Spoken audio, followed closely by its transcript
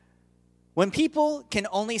When people can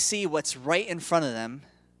only see what's right in front of them,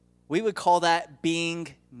 we would call that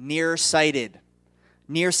being nearsighted.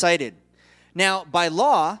 Nearsighted. Now, by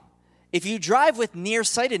law, if you drive with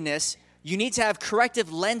nearsightedness, you need to have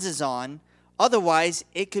corrective lenses on. Otherwise,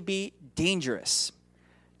 it could be dangerous.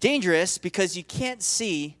 Dangerous because you can't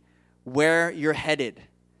see where you're headed.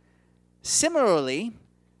 Similarly,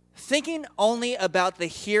 thinking only about the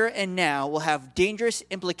here and now will have dangerous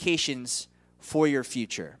implications for your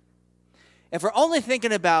future. If we're only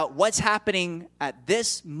thinking about what's happening at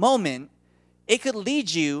this moment, it could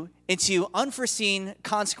lead you into unforeseen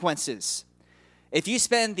consequences. If you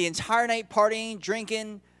spend the entire night partying,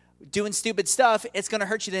 drinking, doing stupid stuff, it's going to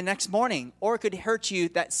hurt you the next morning, or it could hurt you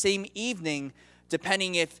that same evening,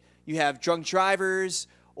 depending if you have drunk drivers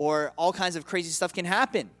or all kinds of crazy stuff can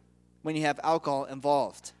happen when you have alcohol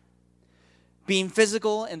involved. Being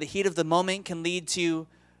physical in the heat of the moment can lead to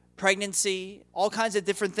pregnancy, all kinds of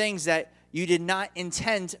different things that you did not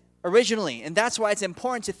intend originally. And that's why it's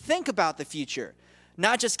important to think about the future,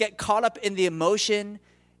 not just get caught up in the emotion,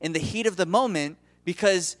 in the heat of the moment,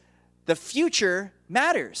 because the future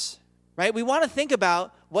matters, right? We want to think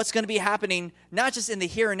about what's going to be happening, not just in the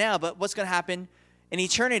here and now, but what's going to happen in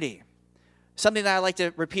eternity. Something that I like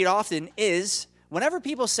to repeat often is, whenever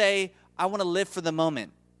people say, I want to live for the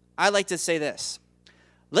moment, I like to say this.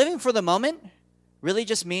 Living for the moment really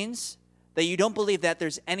just means that you don't believe that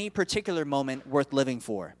there's any particular moment worth living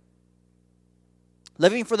for.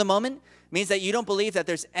 Living for the moment means that you don't believe that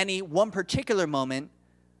there's any one particular moment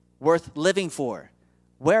worth living for.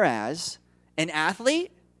 Whereas an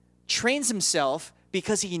athlete trains himself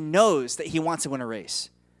because he knows that he wants to win a race.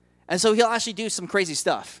 And so he'll actually do some crazy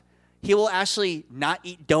stuff. He will actually not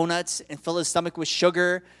eat donuts and fill his stomach with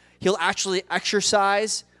sugar. He'll actually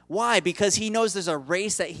exercise. Why? Because he knows there's a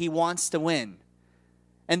race that he wants to win.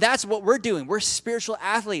 And that's what we're doing. We're spiritual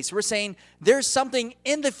athletes. We're saying there's something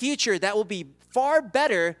in the future that will be far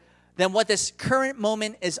better than what this current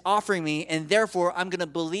moment is offering me, and therefore I'm going to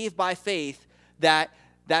believe by faith that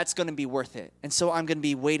that's going to be worth it. And so I'm going to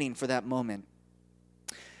be waiting for that moment.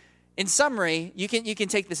 In summary, you can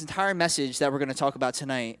take this entire message that we're going to talk about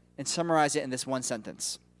tonight and summarize it in this one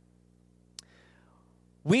sentence.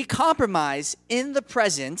 We compromise in the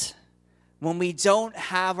present when we don't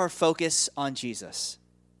have our focus on Jesus.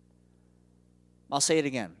 I'll say it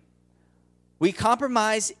again. We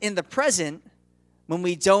compromise in the present when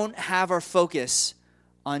we don't have our focus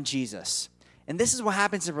on Jesus. And this is what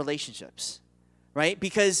happens in relationships, right?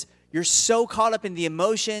 Because you're so caught up in the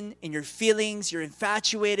emotion, in your feelings, you're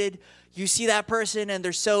infatuated. You see that person and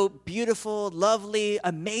they're so beautiful, lovely,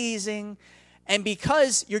 amazing. And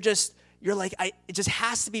because you're like, it just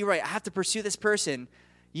has to be right. I have to pursue this person.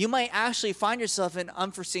 You might actually find yourself in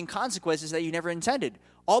unforeseen consequences that you never intended,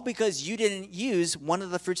 all because you didn't use one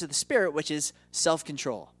of the fruits of the Spirit, which is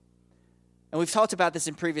self-control. And we've talked about this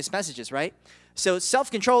in previous messages, right? So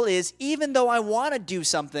self-control is, even though I want to do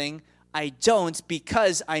something, I don't,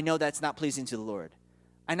 because I know that's not pleasing to the Lord.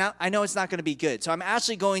 I know it's not going to be good. So I'm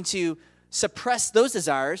actually going to suppress those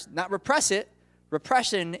desires, not repress it.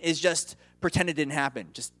 Repression is just pretend it didn't happen.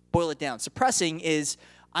 Just boil it down. Suppressing is,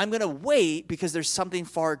 I'm going to wait because there's something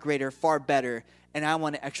far greater, far better, and I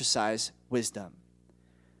want to exercise wisdom.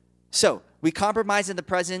 So we compromise in the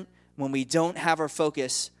present when we don't have our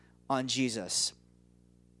focus on Jesus.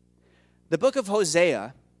 The book of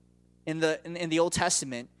Hosea in the Old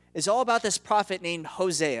Testament is all about this prophet named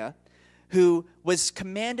Hosea who was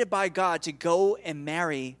commanded by God to go and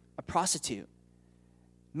marry a prostitute.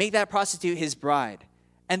 Make that prostitute his bride.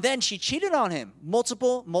 And then she cheated on him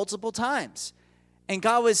multiple times. And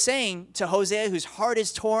God was saying to Hosea, whose heart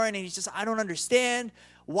is torn, and he's just, I don't understand.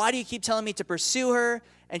 Why do you keep telling me to pursue her?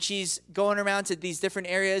 And she's going around to these different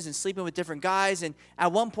areas and sleeping with different guys. And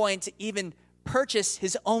at one point, to even purchase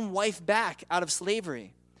his own wife back out of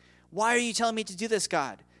slavery. Why are you telling me to do this,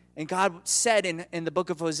 God? And God said in the book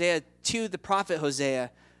of Hosea to the prophet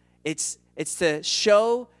Hosea, it's to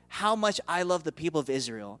show how much I love the people of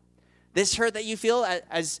Israel. This hurt that you feel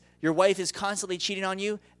as your wife is constantly cheating on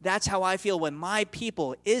you, that's how I feel when my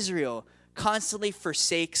people, Israel, constantly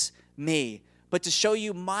forsakes me. But to show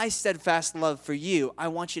you my steadfast love for you, I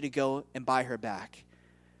want you to go and buy her back.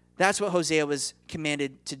 That's what Hosea was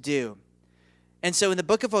commanded to do. And so in the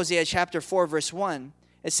book of Hosea, chapter 4, verse 1,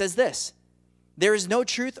 it says this, there is no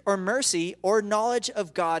truth or mercy or knowledge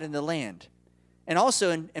of God in the land. And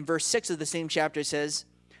also in verse 6 of the same chapter, it says,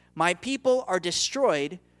 my people are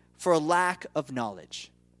destroyed for a lack of knowledge.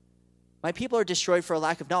 My people are destroyed for a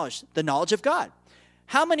lack of knowledge, the knowledge of God.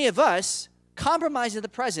 How many of us compromise in the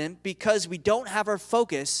present because we don't have our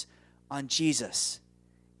focus on Jesus,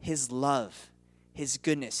 his love, his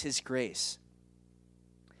goodness, his grace.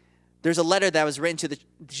 There's a letter that was written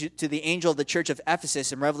to the angel of the church of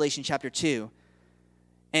Ephesus in Revelation chapter 2.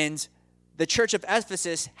 And the church of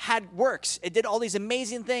Ephesus had works. It did all these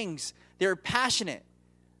amazing things. They were passionate.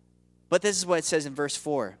 But this is what it says in verse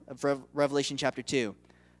 4 of Revelation chapter 2.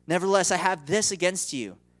 Nevertheless, I have this against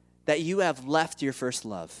you, that you have left your first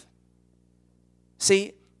love.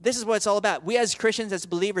 See, this is what it's all about. We as Christians, as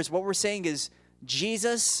believers, what we're saying is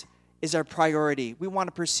Jesus is our priority. We want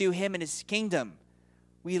to pursue him and his kingdom.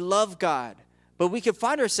 We love God. But we can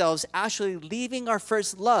find ourselves actually leaving our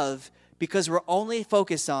first love because we're only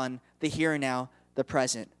focused on the here and now, the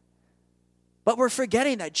present. But we're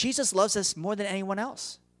forgetting that Jesus loves us more than anyone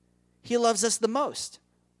else. He loves us the most.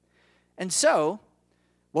 And so,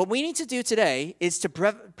 what we need to do today is to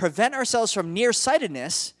prevent ourselves from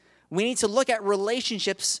nearsightedness. We need to look at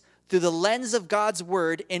relationships through the lens of God's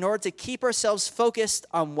word in order to keep ourselves focused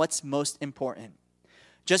on what's most important.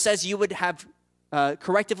 Just as you would have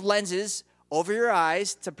corrective lenses over your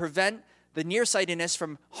eyes to prevent the nearsightedness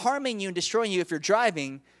from harming you and destroying you if you're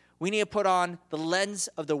driving, we need to put on the lens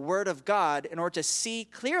of the word of God in order to see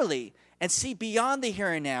clearly and see beyond the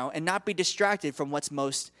here and now and not be distracted from what's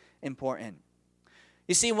most important.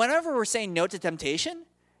 You see, whenever we're saying no to temptation,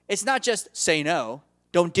 it's not just say no,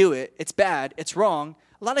 don't do it, it's bad, it's wrong.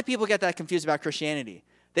 A lot of people get that confused about Christianity.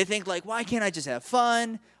 They think like, why can't I just have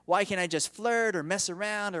fun? Why can't I just flirt or mess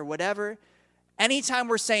around or whatever? Anytime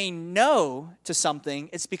we're saying no to something,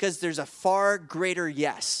 it's because there's a far greater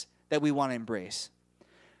yes that we want to embrace.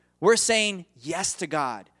 We're saying yes to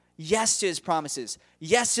God, yes to his promises,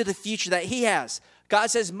 yes to the future that he has. God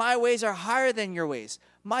says, my ways are higher than your ways.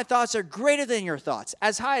 My thoughts are greater than your thoughts.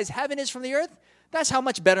 As high as heaven is from the earth, that's how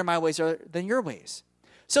much better my ways are than your ways.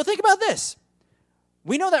 So think about this.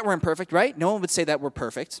 We know that we're imperfect, right? No one would say that we're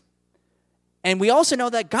perfect. And we also know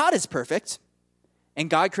that God is perfect. And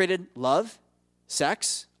God created love,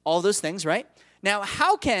 sex, all those things, right? Now,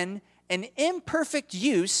 how can an imperfect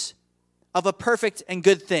use of a perfect and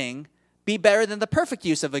good thing be better than the perfect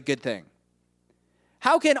use of a good thing?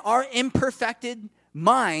 How can our imperfected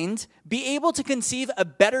mind be able to conceive a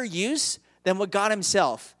better use than what God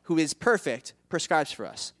himself, who is perfect, prescribes for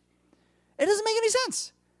us? It doesn't make any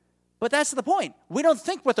sense. But that's the point. We don't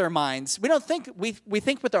think with our minds. We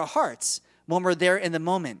think with our hearts when we're there in the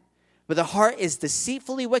moment. But the heart is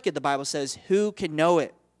deceitfully wicked, the Bible says. Who can know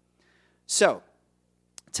it? So,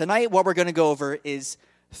 tonight what we're going to go over is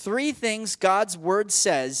 3 things God's word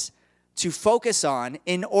says to focus on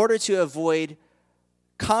in order to avoid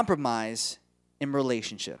compromise in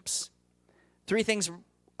relationships. 3 things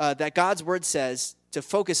that God's word says to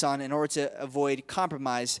focus on in order to avoid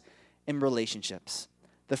compromise in relationships.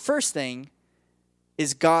 The first thing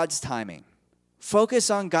is God's timing. Focus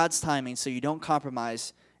on God's timing so you don't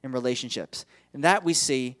compromise in relationships. And that we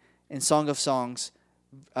see in Song of Songs,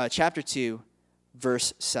 chapter 2,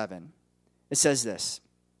 verse 7. It says this: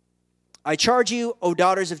 I charge you, O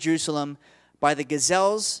daughters of Jerusalem, by the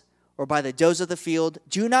gazelles or by the does of the field,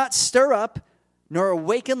 do not stir up nor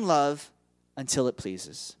awaken love until it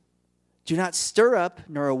pleases. Do not stir up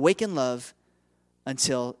nor awaken love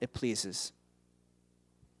until it pleases.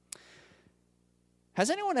 Has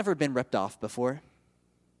anyone ever been ripped off before?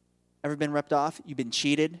 Ever been ripped off? You've been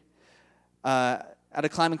cheated? At a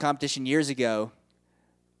climbing competition years ago,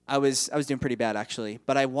 I was doing pretty bad actually,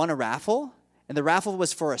 but I won a raffle, and the raffle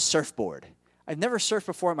was for a surfboard. I've never surfed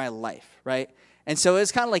before in my life, right? And so it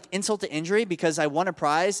was kind of like insult to injury because I won a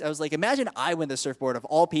prize. I was like, imagine I win the surfboard of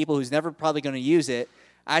all people who's never probably going to use it.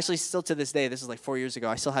 I actually still to this day, this is like 4 years ago,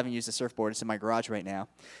 I still haven't used a surfboard. It's in my garage right now.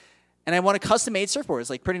 And I won a custom-made surfboard. It's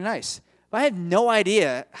like pretty nice. But I had no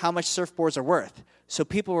idea how much surfboards are worth. So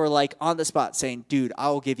people were like on the spot saying, dude, I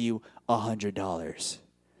will give you $100.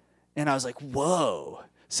 And I was like, whoa.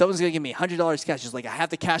 Someone's going to give me $100 cash. Just like, I have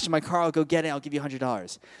the cash in my car. I'll go get it. I'll give you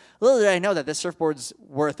 $100. Little did I know that this surfboard's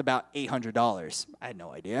worth about $800. I had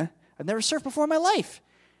no idea. I've never surfed before in my life.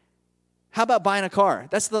 How about buying a car?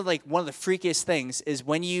 That's one of the freakiest things is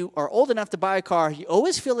when you are old enough to buy a car, you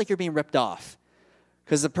always feel like you're being ripped off.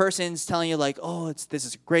 Because the person's telling you like, oh, this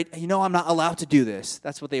is great. You know I'm not allowed to do this.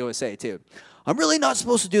 That's what they always say too. I'm really not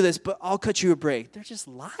supposed to do this, but I'll cut you a break. They're just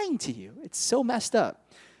lying to you. It's so messed up.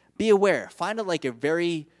 Be aware. Find a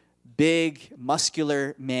very big,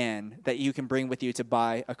 muscular man that you can bring with you to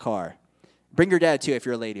buy a car. Bring your dad too if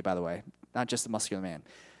you're a lady, by the way. Not just a muscular man.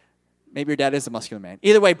 Maybe your dad is a muscular man.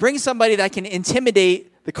 Either way, bring somebody that can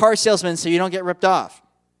intimidate the car salesman so you don't get ripped off.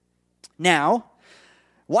 Now,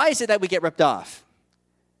 why is it that we get ripped off?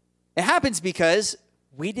 It happens because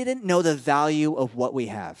we didn't know the value of what we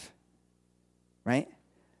have, right?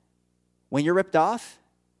 When you're ripped off,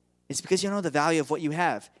 It's because you don't know the value of what you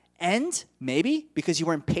have. And maybe because you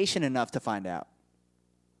weren't patient enough to find out.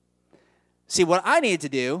 See, what I needed to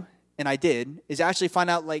do, and I did, is actually find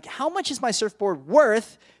out, like, how much is my surfboard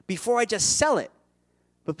worth before I just sell it?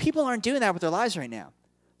 But people aren't doing that with their lives right now.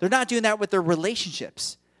 They're not doing that with their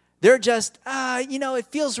relationships. They're just, it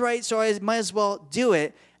feels right, so I might as well do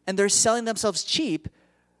it. And they're selling themselves cheap,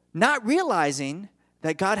 not realizing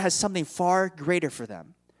that God has something far greater for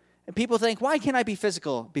them. And people think, why can't I be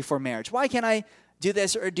physical before marriage? Why can't I do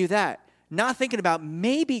this or do that? Not thinking about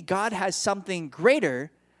maybe God has something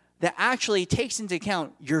greater that actually takes into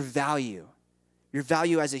account your value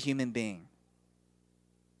as a human being.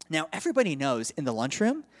 Now, everybody knows in the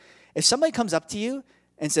lunchroom, if somebody comes up to you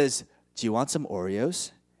and says, do you want some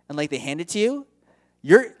Oreos? And like they hand it to you,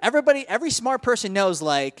 every smart person knows,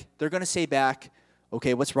 like, they're going to say back,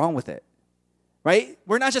 okay, what's wrong with it? Right?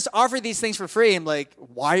 We're not just offering these things for free. I'm like,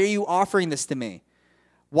 why are you offering this to me?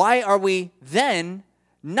 Why are we then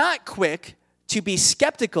not quick to be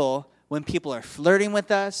skeptical when people are flirting with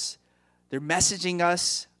us, they're messaging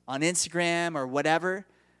us on Instagram or whatever?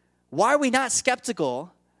 Why are we not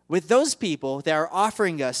skeptical with those people that are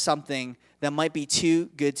offering us something that might be too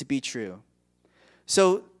good to be true?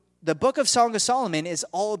 So the book of Song of Solomon is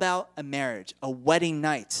all about a marriage, a wedding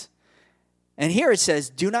night. And here it says,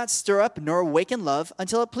 do not stir up nor awaken love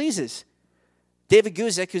until it pleases. David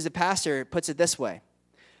Guzik, who's the pastor, puts it this way.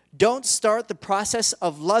 Don't start the process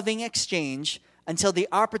of loving exchange until the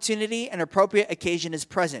opportunity and appropriate occasion is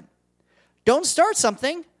present. Don't start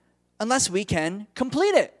something unless we can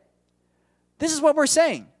complete it. This is what we're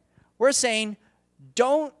saying. We're saying,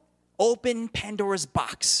 don't open Pandora's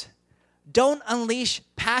box. Don't unleash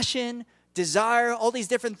passion, desire, all these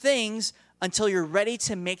different things until you're ready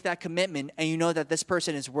to make that commitment and you know that this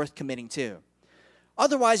person is worth committing to.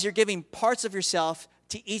 Otherwise, you're giving parts of yourself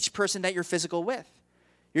to each person that you're physical with.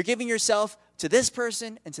 You're giving yourself to this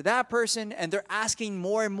person and to that person, and they're asking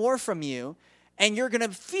more and more from you, and you're going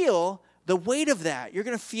to feel the weight of that. You're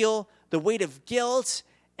going to feel the weight of guilt,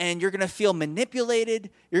 and you're going to feel manipulated.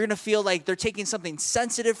 You're going to feel like they're taking something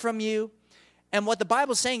sensitive from you. And what the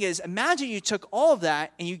Bible's saying is, imagine you took all of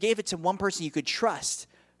that and you gave it to one person you could trust,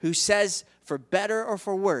 who says, for better or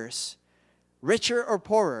for worse, richer or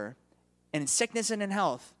poorer, and in sickness and in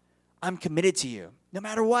health, I'm committed to you, no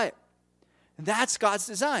matter what. And that's God's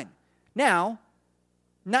design. Now,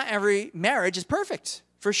 not every marriage is perfect,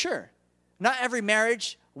 for sure. Not every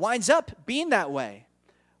marriage winds up being that way.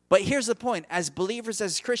 But here's the point. As believers,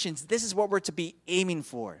 as Christians, this is what we're to be aiming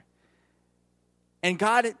for. And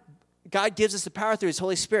God gives us the power through his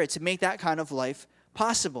Holy Spirit to make that kind of life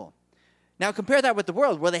possible. Now, compare that with the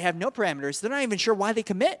world where they have no parameters. They're not even sure why they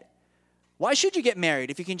commit. Why should you get married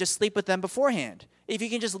if you can just sleep with them beforehand? If you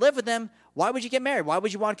can just live with them, why would you get married? Why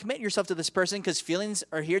would you want to commit yourself to this person? Because feelings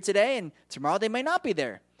are here today and tomorrow they might not be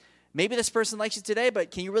there. Maybe this person likes you today, but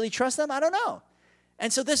can you really trust them? I don't know.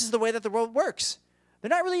 And so this is the way that the world works. They're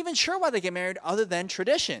not really even sure why they get married other than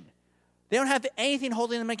tradition. They don't have anything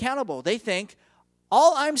holding them accountable. They think,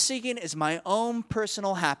 all I'm seeking is my own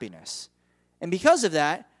personal happiness. And because of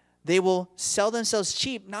that, they will sell themselves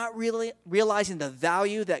cheap, not really realizing the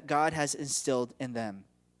value that God has instilled in them.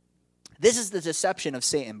 This is the deception of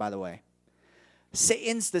Satan, by the way.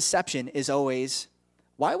 Satan's deception is always,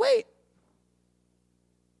 why wait?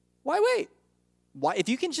 Why wait? Why? If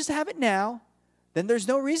you can just have it now, then there's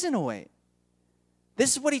no reason to wait.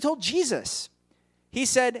 This is what he told Jesus. He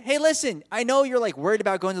said, hey, listen, I know you're like worried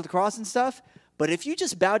about going to the cross and stuff, but if you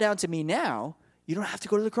just bow down to me now, you don't have to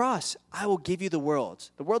go to the cross. I will give you the world.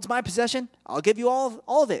 The world's my possession. I'll give you all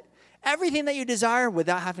of it. Everything that you desire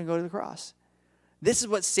without having to go to the cross. This is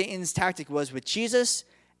what Satan's tactic was with Jesus,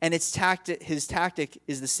 and his tactic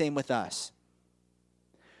is the same with us.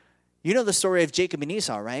 You know the story of Jacob and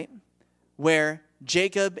Esau, right? Where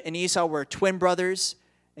Jacob and Esau were twin brothers,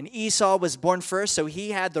 and Esau was born first, so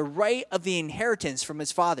he had the right of the inheritance from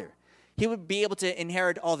his father. He would be able to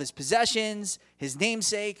inherit all of his possessions, his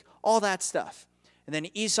namesake, all that stuff. And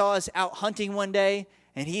then Esau is out hunting one day,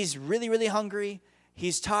 and he's really, really hungry.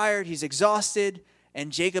 He's tired. He's exhausted.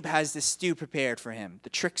 And Jacob has this stew prepared for him, the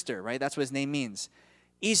trickster, right? That's what his name means.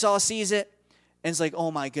 Esau sees it, and is like,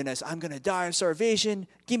 oh my goodness, I'm going to die of starvation.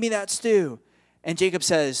 Give me that stew. And Jacob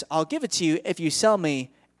says, I'll give it to you if you sell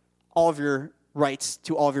me all of your rights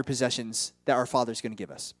to all of your possessions that our father's going to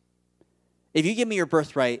give us. If you give me your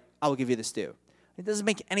birthright, I will give you the stew. It doesn't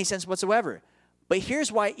make any sense whatsoever. But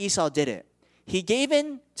here's why Esau did it. He gave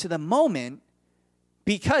in to the moment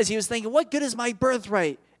because he was thinking, what good is my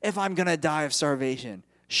birthright if I'm going to die of starvation?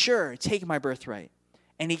 Sure, take my birthright.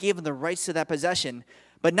 And he gave him the rights to that possession,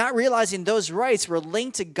 but not realizing those rights were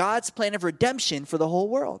linked to God's plan of redemption for the whole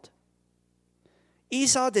world.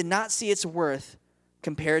 Esau did not see its worth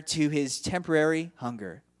compared to his temporary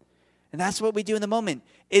hunger. And that's what we do in the moment,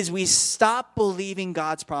 is we stop believing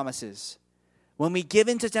God's promises. When we give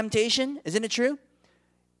in to temptation, isn't it true?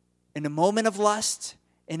 In a moment of lust,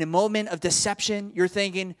 in a moment of deception, you're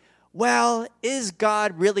thinking, well, is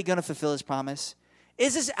God really going to fulfill his promise?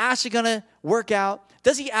 Is this actually going to work out?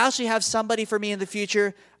 Does he actually have somebody for me in the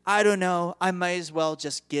future? I don't know. I might as well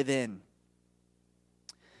just give in.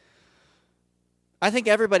 I think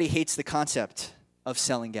everybody hates the concept of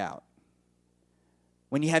selling out.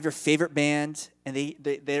 When you have your favorite band and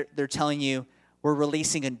they're telling you, we're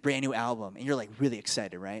releasing a brand new album, and you're like really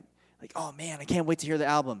excited, right? Like, oh man, I can't wait to hear the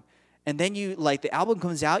album. And then you, like, the album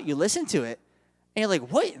comes out, you listen to it, and you're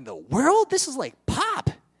like, what in the world? This is like pop.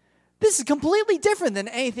 This is completely different than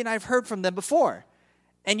anything I've heard from them before.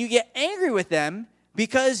 And you get angry with them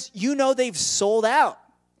because you know they've sold out.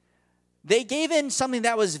 They gave in something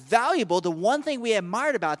that was valuable. The one thing we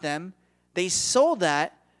admired about them, they sold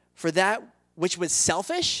that for that which was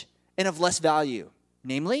selfish and of less value,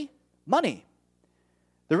 namely money.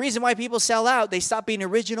 The reason why people sell out, they stop being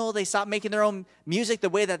original, they stop making their own music the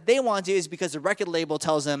way that they want to, is because the record label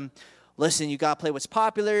tells them, listen, you got to play what's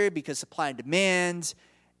popular because supply and demand,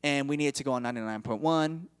 and we need it to go on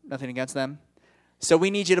 99.1, nothing against them. So we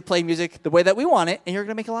need you to play music the way that we want it, and you're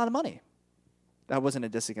going to make a lot of money. That wasn't a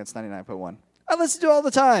diss against 99.1. I listened to it all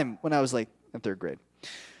the time when I was like in third grade.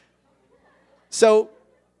 So,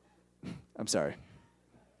 I'm sorry.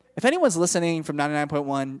 If anyone's listening from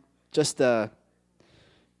 99.1, just, I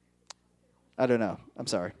don't know. I'm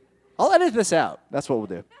sorry. I'll edit this out. That's what we'll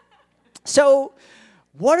do. So,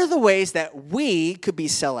 what are the ways that we could be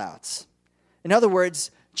sellouts? In other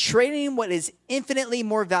words, trading what is infinitely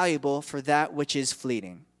more valuable for that which is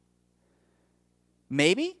fleeting.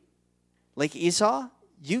 Maybe, like Esau,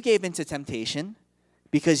 you gave into temptation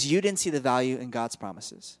because you didn't see the value in God's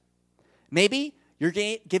promises. Maybe you're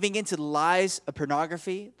giving into the lies of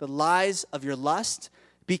pornography, the lies of your lust,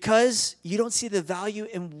 because you don't see the value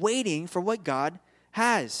in waiting for what God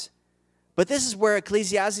has. But this is where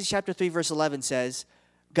Ecclesiastes chapter 3, verse 11 says,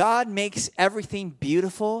 God makes everything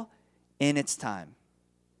beautiful in its time.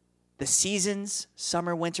 The seasons,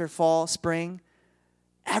 summer, winter, fall, spring,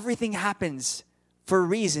 everything happens for a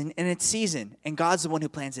reason in its season, and God's the one who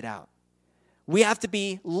plans it out. We have to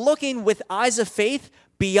be looking with eyes of faith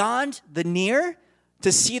beyond the near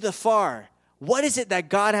to see the far. What is it that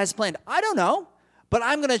God has planned? I don't know, but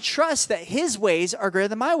I'm going to trust that his ways are greater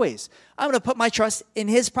than my ways. I'm going to put my trust in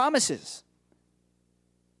his promises.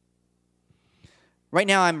 Right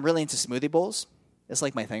now, I'm really into smoothie bowls. It's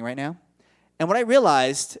like my thing right now. And what I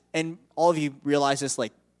realized, and all of you realize this,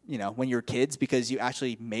 like, you know, when you were kids because you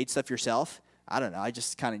actually made stuff yourself. I don't know. I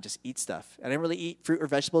just kind of just eat stuff. I didn't really eat fruit or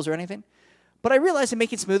vegetables or anything. But I realized in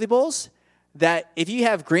making smoothie bowls that if you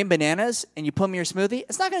have green bananas and you put them in your smoothie,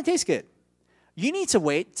 it's not going to taste good. You need to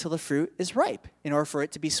wait till the fruit is ripe in order for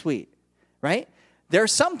it to be sweet, right? There are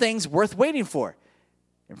some things worth waiting for.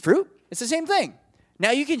 In fruit, it's the same thing.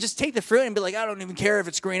 Now, you can just take the fruit and be like, I don't even care if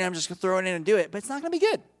it's green. I'm just going to throw it in and do it. But it's not going to be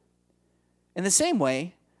good. In the same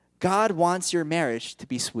way, God wants your marriage to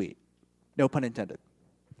be sweet. No pun intended.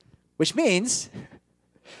 Which means,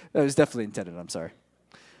 that was definitely intended, I'm sorry.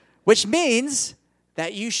 Which means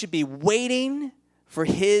that you should be waiting for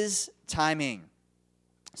his timing.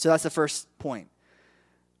 So that's the first point.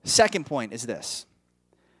 Second point is this: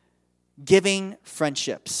 giving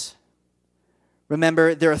friendships.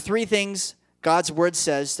 Remember, there are three things God's word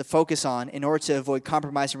says to focus on in order to avoid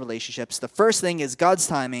compromising relationships. The first thing is God's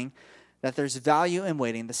timing, that there's value in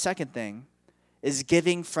waiting. The second thing is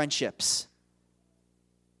giving friendships.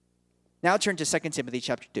 Now turn to 2 Timothy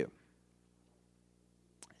chapter 2.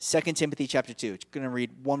 2 Timothy chapter 2. I'm going to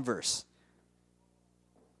read one verse.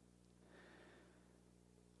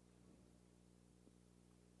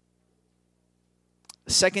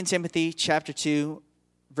 Second Timothy chapter 2,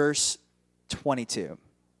 verse 22.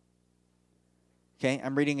 Okay,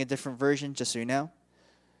 I'm reading a different version, just so you know.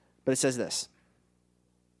 But it says this: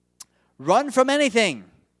 run from anything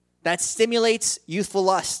that stimulates youthful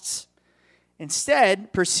lusts.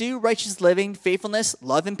 Instead, pursue righteous living, faithfulness,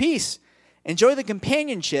 love, and peace. Enjoy the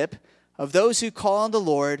companionship of those who call on the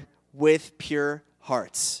Lord with pure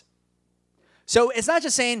hearts. So it's not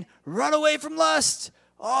just saying, run away from lust.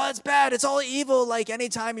 Oh, it's bad. It's all evil. Like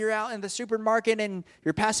anytime you're out in the supermarket and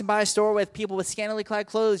you're passing by a store with people with scantily clad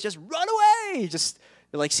clothes, just run away. Just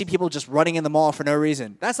like see people just running in the mall for no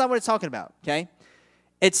reason. That's not what it's talking about, okay?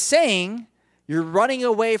 It's saying you're running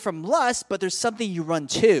away from lust, but there's something you run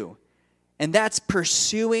to. And that's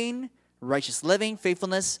pursuing righteous living,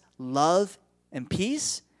 faithfulness, love, and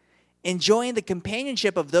peace. enjoying the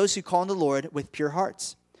companionship of those who call on the Lord with pure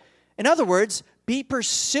hearts. In other words, be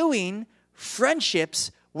pursuing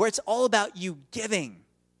friendships where it's all about you giving.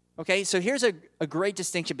 Okay, so here's a great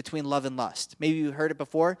distinction between love and lust. Maybe you heard it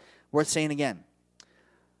before, worth saying again.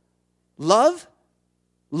 Love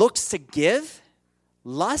looks to give,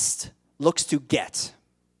 lust looks to get.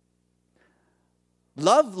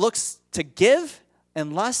 Love looks to give,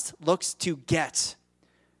 and lust looks to get.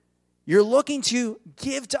 You're looking to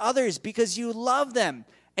give to others because you love them,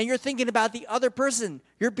 and you're thinking about the other person.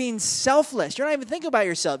 You're being selfless. You're not even thinking about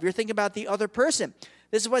yourself. You're thinking about the other person.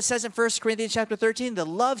 This is what it says in 1 Corinthians chapter 13, the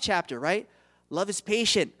love chapter, right? Love is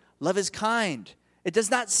patient. Love is kind. It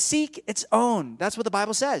does not seek its own. That's what the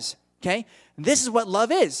Bible says, okay? This is what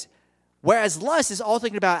love is. Whereas lust is all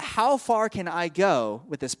thinking about how far can I go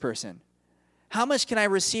with this person? How much can I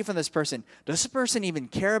receive from this person? Does this person even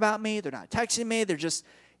care about me? They're not texting me.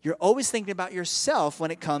 You're always thinking about yourself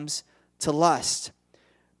when it comes to lust.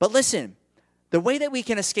 But listen, the way that we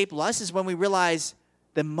can escape lust is when we realize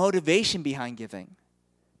the motivation behind giving.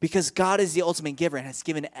 Because God is the ultimate giver and has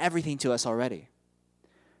given everything to us already.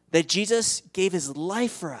 That Jesus gave his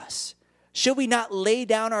life for us. Should we not lay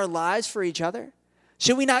down our lives for each other?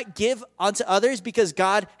 Should we not give unto others because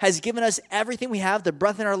God has given us everything we have, the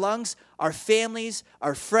breath in our lungs, our families,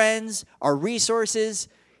 our friends, our resources?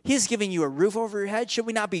 He has given you a roof over your head. Should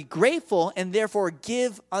we not be grateful and therefore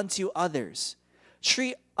give unto others?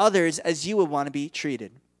 Treat others as you would want to be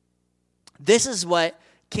treated. This is what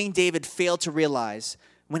King David failed to realize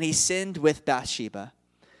when he sinned with Bathsheba.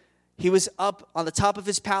 He was up on the top of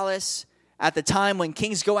his palace at the time when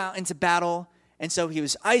kings go out into battle. And so he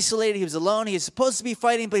was isolated, he was alone, he was supposed to be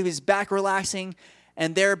fighting, but he was back relaxing.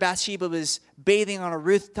 And there Bathsheba was bathing on a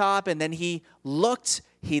rooftop, and then he looked,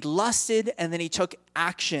 he lusted, and then he took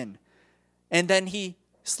action. And then he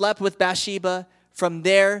slept with Bathsheba. From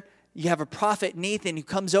there, you have a prophet, Nathan, who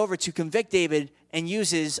comes over to convict David and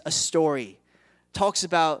uses a story. Talks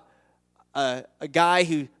about a guy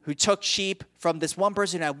who took sheep from this one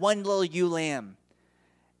person who had one little ewe lamb.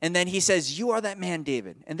 And then he says, you are that man,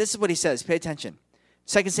 David. And this is what he says. Pay attention.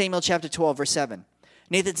 2 Samuel chapter 12, verse 7.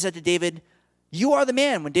 Nathan said to David, you are the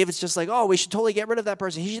man. When David's just like, oh, we should totally get rid of that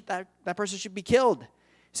person. That person should be killed.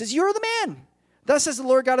 He says, you are the man. Thus says the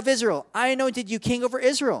Lord God of Israel, I anointed you king over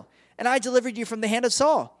Israel, and I delivered you from the hand of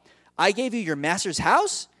Saul. I gave you your master's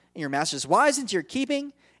house and your master's wives into your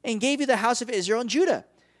keeping, and gave you the house of Israel and Judah.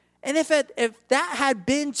 And if that had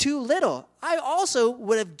been too little, I also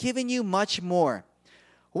would have given you much more.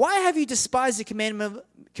 Why have you despised the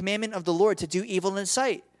commandment of the Lord to do evil in his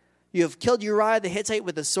sight? You have killed Uriah the Hittite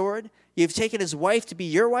with a sword. You have taken his wife to be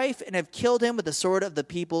your wife and have killed him with the sword of the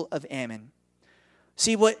people of Ammon.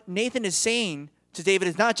 See, what Nathan is saying to David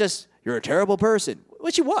is not just, you're a terrible person,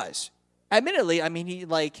 which he was. Admittedly, I mean,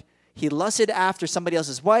 he lusted after somebody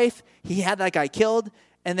else's wife. He had that guy killed,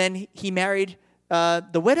 and then he married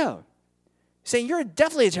the widow. Saying, you're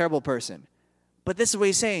definitely a terrible person. But this is what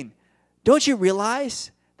he's saying. Don't you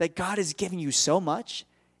realize that God has given you so much?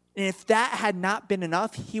 And if that had not been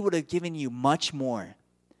enough, he would have given you much more.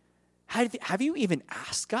 Have you even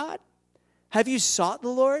asked God? Have you sought the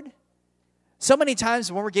Lord? So many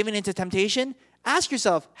times when we're giving into temptation, ask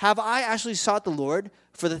yourself, have I actually sought the Lord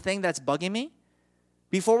for the thing that's bugging me?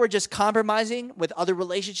 Before we're just compromising with other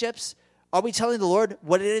relationships, are we telling the Lord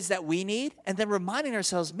what it is that we need? And then reminding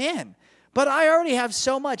ourselves, man, but I already have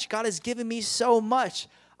so much. God has given me so much.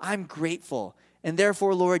 I'm grateful. And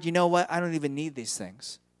therefore, Lord, you know what? I don't even need these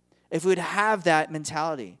things. If we would have that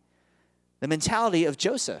mentality, the mentality of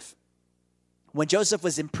Joseph. When Joseph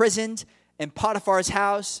was imprisoned in Potiphar's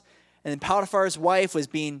house, and then Potiphar's wife was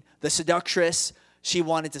being the seductress, she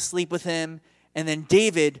wanted to sleep with him, and then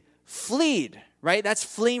David fled, right? That's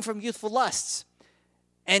fleeing from youthful lusts.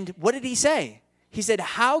 And what did he say? He said,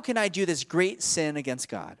 how can I do this great sin against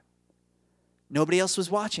God? Nobody else was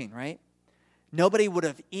watching, right? Nobody would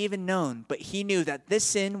have even known, but he knew that this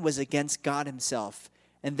sin was against God himself,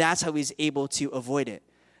 and that's how he's able to avoid it.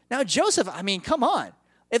 Now, Joseph, I mean, come on.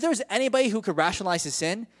 If there was anybody who could rationalize his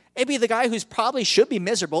sin, it'd be the guy who's probably should be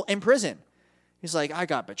miserable in prison. He's like, I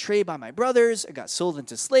got betrayed by my brothers, I got sold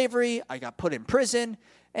into slavery, I got put in prison,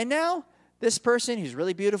 and now this person who's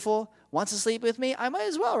really beautiful wants to sleep with me, I might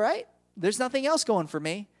as well, right? There's nothing else going for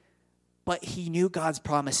me. But he knew God's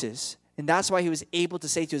promises, and that's why he was able to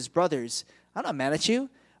say to his brothers, I'm not mad at you.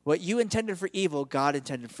 What you intended for evil, God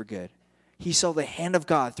intended for good. He saw the hand of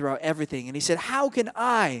God throughout everything, and he said, how can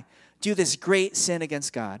I do this great sin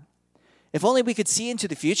against God? If only we could see into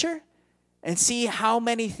the future and see how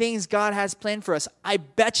many things God has planned for us, I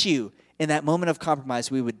bet you in that moment of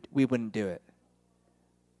compromise we wouldn't do it.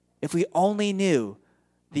 If we only knew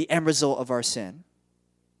the end result of our sin.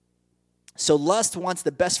 So lust wants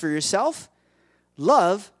the best for yourself.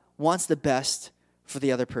 Love wants the best for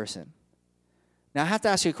the other person. Now, I have to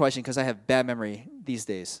ask you a question because I have bad memory these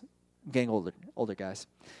days. I'm getting older guys.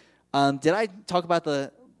 Did I talk about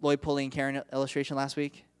the Lloyd Pulley and Karen illustration last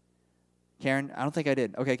week? Karen? I don't think I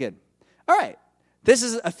did. Okay, good. All right. This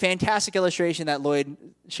is a fantastic illustration that Lloyd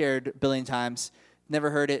shared a billion times. Never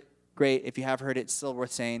heard it. Great. If you have heard it, it's still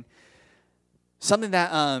worth saying. Something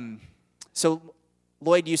that, Pastor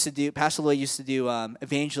Lloyd used to do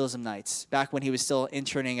evangelism nights back when he was still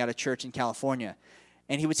interning at a church in California.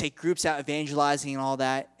 And he would take groups out evangelizing and all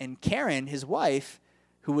that. And Karen, his wife,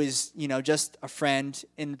 who was, just a friend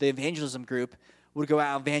in the evangelism group, would go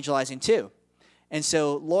out evangelizing too. And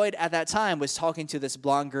so Lloyd at that time was talking to this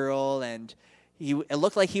blonde girl, and it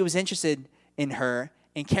looked like he was interested in her,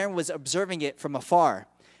 and Karen was observing it from afar.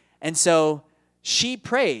 And so she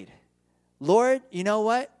prayed, Lord, you know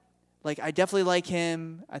what? Like, I definitely like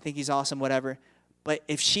him. I think he's awesome, whatever. But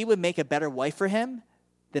if she would make a better wife for him,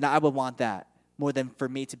 then I would want that more than for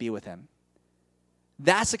me to be with him.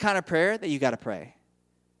 That's the kind of prayer that you got to pray.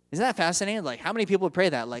 Isn't that fascinating? Like, how many people would pray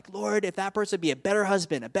that? Like, Lord, if that person would be a better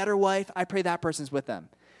husband, a better wife, I pray that person's with them.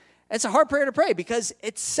 It's a hard prayer to pray because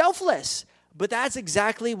it's selfless. But that's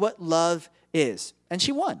exactly what love is. And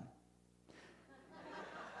she won.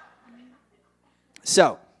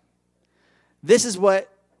 So, this is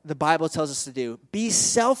what the Bible tells us to do. Be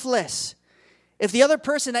selfless. If the other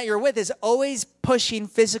person that you're with is always pushing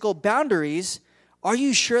physical boundaries, are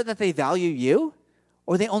you sure that they value you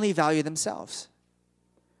or they only value themselves?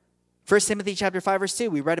 1 Timothy chapter 5, verse 2,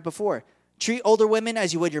 we read it before. Treat older women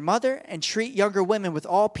as you would your mother, and treat younger women with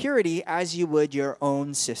all purity as you would your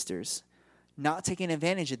own sisters. Not taking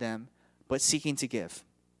advantage of them, but seeking to give.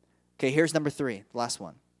 Okay, here's number 3, the last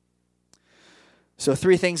one. So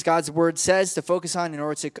 3 things God's word says to focus on in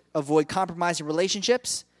order to avoid compromising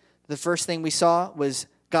relationships. The first thing we saw was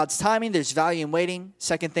God's timing. There's value in waiting.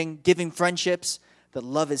 Second thing, giving friendships. That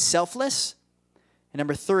love is selfless. And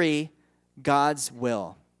number 3, God's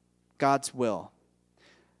will. God's will.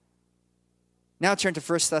 Now turn to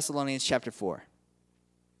 1 Thessalonians chapter 4.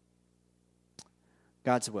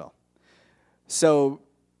 God's will. So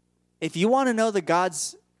if you want to know the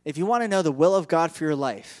will of God for your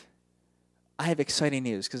life, I have exciting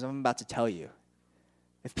news because I'm about to tell you.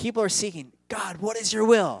 If people are seeking, God, what is your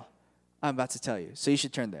will? I'm about to tell you. So you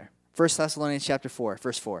should turn there. 1 Thessalonians chapter 4,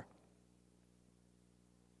 verse 4.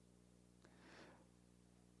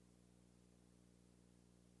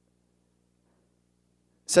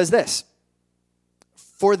 It says this.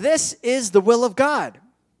 For this is the will of God.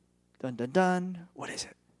 Dun, dun, dun. What is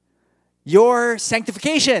it? Your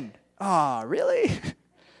sanctification. Oh, really?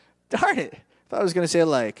 Darn it. I thought I was going to say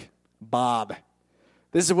like Bob.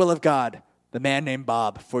 This is the will of God, the man named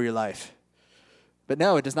Bob, for your life. But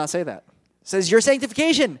no, it does not say that. It says your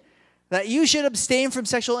sanctification, that you should abstain from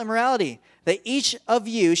sexual immorality, that each of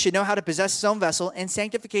you should know how to possess his own vessel in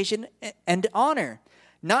sanctification and honor,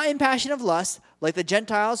 not in passion of lust, like the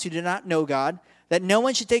Gentiles who do not know God, that no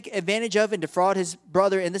one should take advantage of and defraud his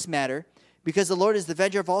brother in this matter, because the Lord is the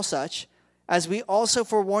avenger of all such, as we also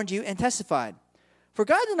forewarned you and testified. For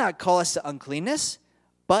God did not call us to uncleanness,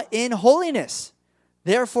 but in holiness.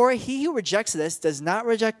 Therefore, he who rejects this does not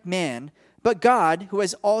reject man, but God, who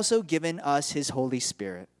has also given us his Holy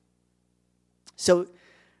Spirit. So,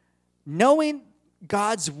 knowing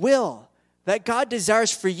God's will, that God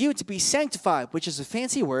desires for you to be sanctified, which is a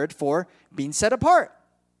fancy word for being set apart.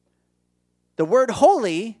 The word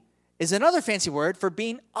holy is another fancy word for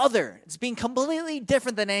being other. It's being completely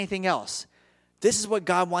different than anything else. This is what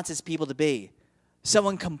God wants his people to be.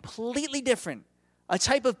 Someone completely different. A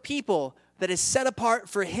type of people that is set apart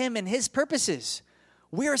for him and his purposes.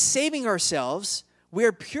 We are saving ourselves. We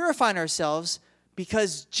are purifying ourselves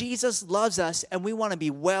because Jesus loves us and we want to be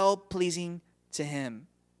well-pleasing to him.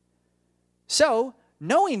 So,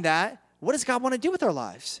 knowing that, what does God want to do with our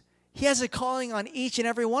lives? He has a calling on each and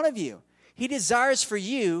every one of you. He desires for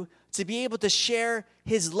you to be able to share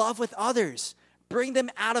his love with others, bring them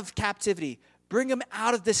out of captivity, bring them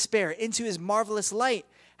out of despair into his marvelous light.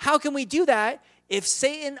 How can we do that if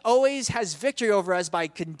Satan always has victory over us by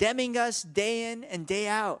condemning us day in and day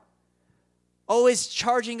out? Always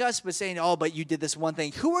charging us with saying, oh, but you did this one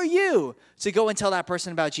thing. Who are you to go and tell that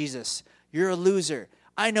person about Jesus? You're a loser.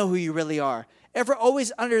 I know who you really are. If we're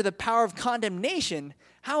always under the power of condemnation,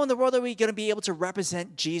 how in the world are we going to be able to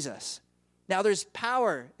represent Jesus? Now, there's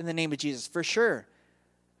power in the name of Jesus, for sure.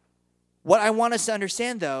 What I want us to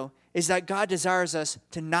understand, though, is that God desires us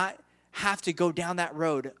to not have to go down that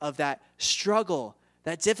road of that struggle,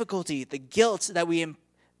 that difficulty, the guilt that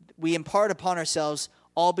we impart upon ourselves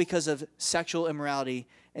all because of sexual immorality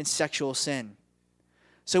and sexual sin.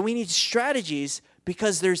 So we need strategies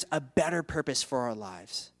because there's a better purpose for our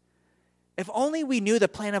lives. If only we knew the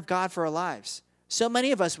plan of God for our lives, so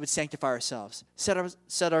many of us would sanctify ourselves,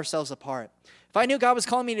 set ourselves apart. If I knew God was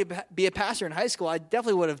calling me to be a pastor in high school, I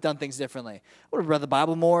definitely would have done things differently. I would have read the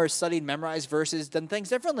Bible more, studied, memorized verses, done things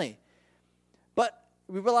differently. But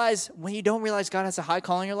we realize when you don't realize God has a high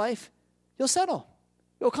call in your life, you'll settle.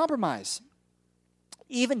 You'll compromise.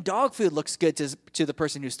 Even dog food looks good to the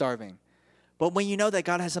person who's starving. But when you know that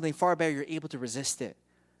God has something far better, you're able to resist it,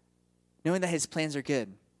 knowing that his plans are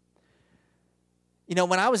good. You know,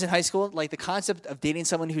 when I was in high school, like the concept of dating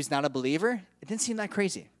someone who's not a believer, it didn't seem that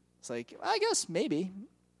crazy. It's like, I guess maybe.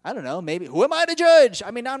 I don't know, maybe. Who am I to judge?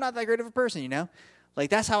 I mean, I'm not that great of a person, you know?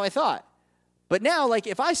 Like, that's how I thought. But now, like,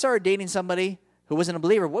 if I started dating somebody who wasn't a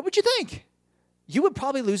believer, what would you think? You would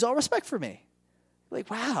probably lose all respect for me. Like,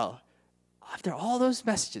 wow, after all those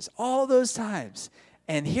messages, all those times,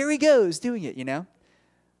 and here he goes doing it, you know?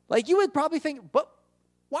 Like, you would probably think, but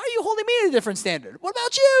why are you holding me to a different standard? What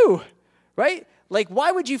about you? Right? Like,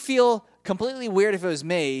 why would you feel completely weird if it was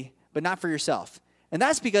me, but not for yourself? And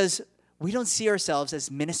that's because we don't see ourselves as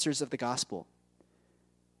ministers of the gospel.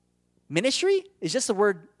 Ministry is just the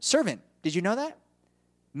word servant. Did you know that?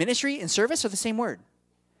 Ministry and service are the same word.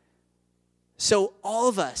 So all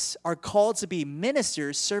of us are called to be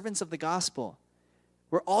ministers, servants of the gospel.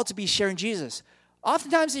 We're all to be sharing Jesus.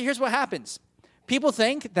 Oftentimes, here's what happens. People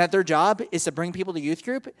think that their job is to bring people to youth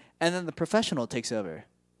group, and then the professional takes over.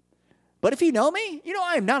 But if you know me, you know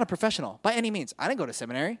I am not a professional by any means. I didn't go to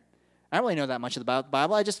seminary. I don't really know that much of the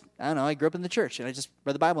Bible. I don't know, I grew up in the church, and I just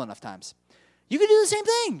read the Bible enough times. You can do the same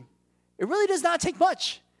thing. It really does not take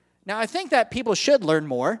much. Now, I think that people should learn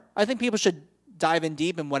more. I think people should dive in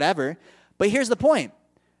deep and whatever. But here's the point,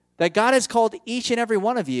 that God has called each and every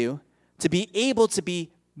one of you to be able to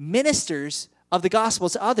be ministers of the gospel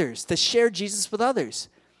to others, to share Jesus with others.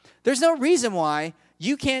 There's no reason why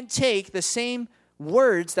you can't take the same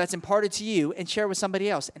words that's imparted to you and share with somebody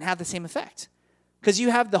else and have the same effect. Because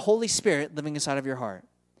you have the Holy Spirit living inside of your heart.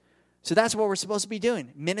 So that's what we're supposed to be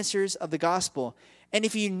doing, ministers of the gospel. And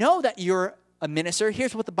if you know that you're a minister,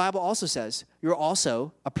 here's what the Bible also says. You're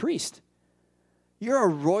also a priest. You're a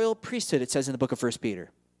royal priesthood, it says in the book of 1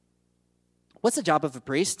 Peter. What's the job of a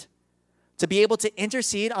priest? To be able to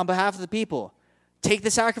intercede on behalf of the people. Take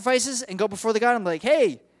the sacrifices and go before the God and be like,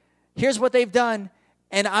 hey, here's what they've done,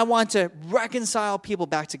 and I want to reconcile people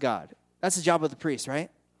back to God. That's the job of the priest,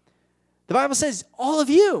 right? The Bible says all of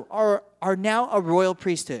you are now a royal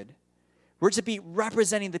priesthood. We're to be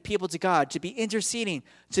representing the people to God, to be interceding,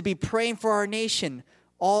 to be praying for our nation,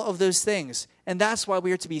 all of those things. And that's why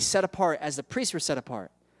we are to be set apart as the priests were set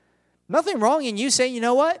apart. Nothing wrong in you saying, you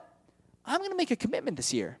know what? I'm going to make a commitment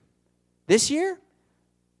this year. This year,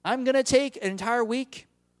 I'm going to take an entire week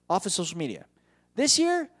off of social media. This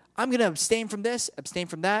year, I'm going to abstain from this, abstain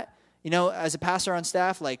from that. You know, as a pastor on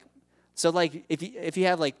staff, if you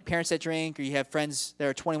have like parents that drink or you have friends that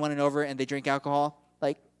are 21 and over and they drink alcohol,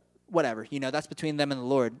 like whatever, you know, that's between them and the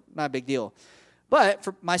Lord. Not a big deal. But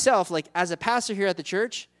for myself, like as a pastor here at the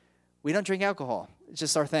church, we don't drink alcohol. It's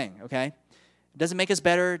just our thing, okay? It doesn't make us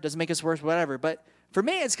better, it doesn't make us worse, whatever. But for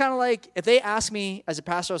me, it's kind of like if they ask me as a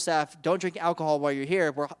pastoral staff, don't drink alcohol while you're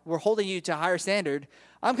here, we're holding you to a higher standard,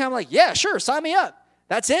 I'm kind of like, yeah, sure, sign me up.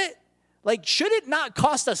 That's it. Like, should it not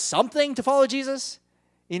cost us something to follow Jesus?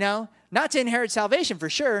 You know, not to inherit salvation for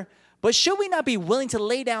sure, but should we not be willing to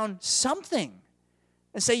lay down something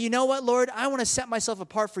and say, you know what, Lord, I want to set myself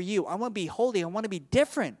apart for you. I want to be holy. I want to be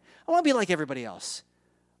different. I want to be like everybody else.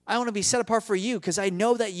 I want to be set apart for you because I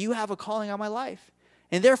know that you have a calling on my life.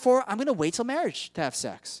 And therefore, I'm going to wait till marriage to have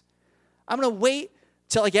sex. I'm going to wait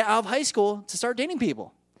till I get out of high school to start dating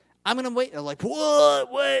people. I'm going to wait. They're like,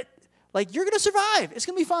 what? Like, you're going to survive. It's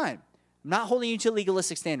going to be fine. I'm not holding you to a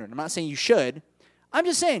legalistic standard. I'm not saying you should. I'm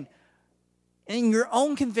just saying, in your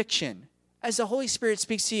own conviction, as the Holy Spirit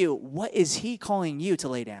speaks to you, what is he calling you to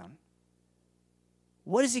lay down?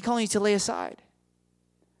 What is he calling you to lay aside?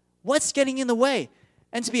 What's getting in the way?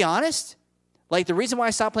 And to be honest, like the reason why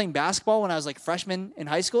I stopped playing basketball when I was like freshman in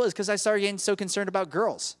high school is because I started getting so concerned about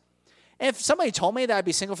girls. And if somebody told me that I'd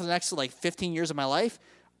be single for the next like 15 years of my life,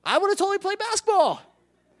 I would have totally played basketball.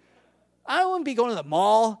 I wouldn't be going to the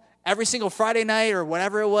mall every single Friday night or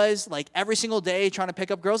whatever it was, like every single day trying to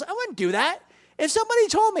pick up girls. I wouldn't do that. If somebody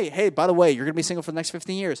told me, hey, by the way, you're going to be single for the next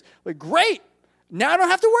 15 years, like, great. Now I don't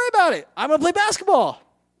have to worry about it. I'm going to play basketball.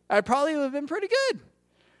 I probably would have been pretty good.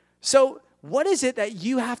 So what is it that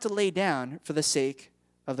you have to lay down for the sake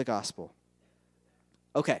of the gospel?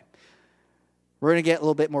 Okay. We're going to get a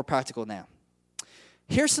little bit more practical now.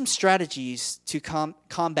 Here's some strategies to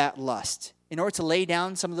combat lust. In order to lay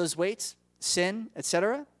down some of those weights, sin,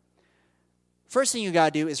 etc., first thing you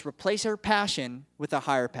got to do is replace your passion with a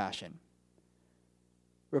higher passion.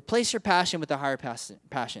 Replace your passion with a higher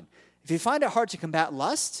passion. If you find it hard to combat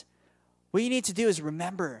lust, what you need to do is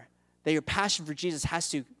remember that your passion for Jesus has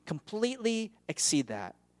to completely exceed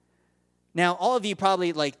that. Now, all of you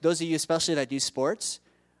probably, like those of you especially that do sports,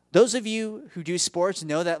 those of you who do sports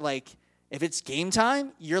know that, like, if it's game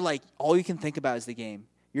time, you're like, all you can think about is the game.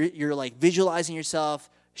 You're like visualizing yourself,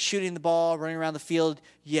 shooting the ball, running around the field.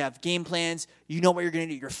 You have game plans. You know what you're going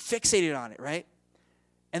to do. You're fixated on it, right?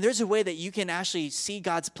 And there's a way that you can actually see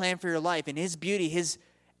God's plan for your life and his beauty,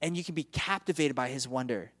 and you can be captivated by his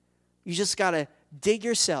wonder. You just got to dig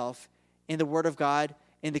yourself in the Word of God,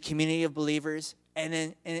 in the community of believers, and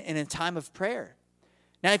in a time of prayer.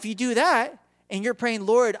 Now, if you do that, and you're praying,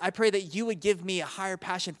 Lord, I pray that you would give me a higher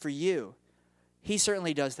passion for you, he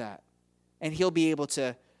certainly does that. And he'll be able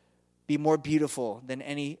to be more beautiful than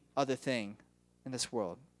any other thing in this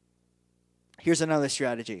world. Here's another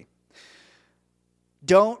strategy.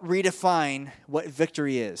 Don't redefine what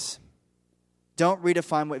victory is. Don't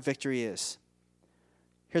redefine what victory is.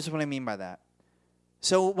 Here's what I mean by that.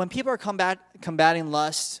 So when people are combating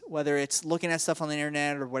lust, whether it's looking at stuff on the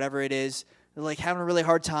internet or whatever it is, they're like having a really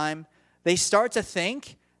hard time, they start to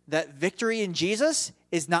think that victory in Jesus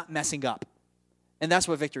is not messing up. And that's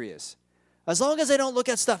what victory is. As long as I don't look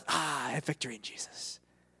at stuff, I have victory in Jesus.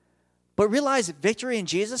 But realize that victory in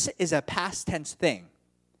Jesus is a past tense thing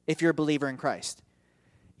if you're a believer in Christ.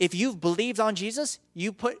 If you've believed on Jesus,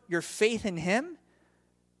 you put your faith in him,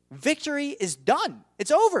 victory is done.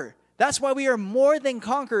 It's over. That's why we are more than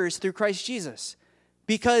conquerors through Christ Jesus.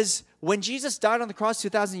 Because when Jesus died on the cross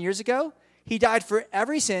 2,000 years ago, he died for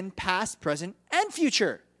every sin, past, present, and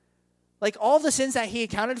future. Like all the sins that he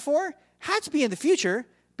accounted for had to be in the future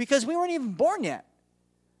because we weren't even born yet.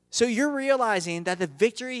 So you're realizing that the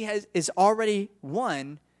victory is already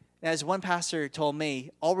won. As one pastor told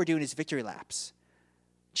me, all we're doing is victory laps.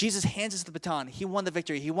 Jesus hands us the baton. He won the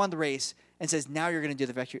victory. He won the race and says, now you're going to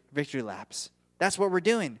do the victory laps. That's what we're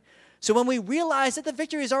doing. So when we realize that the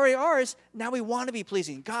victory is already ours, now we want to be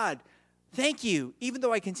pleasing. God, thank you. Even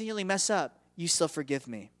though I continually mess up, you still forgive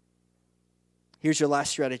me. Here's your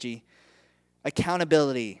last strategy.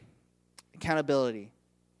 Accountability. Accountability.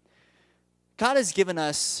 God has given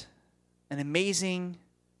us an amazing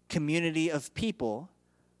community of people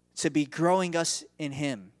to be growing us in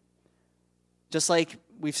him. Just like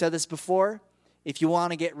we've said this before, if you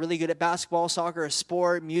want to get really good at basketball, soccer, a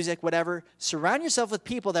sport, music, whatever, surround yourself with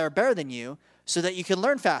people that are better than you so that you can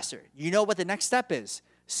learn faster. You know what the next step is.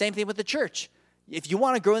 Same thing with the church. If you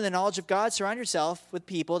want to grow in the knowledge of God, surround yourself with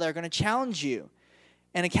people that are going to challenge you.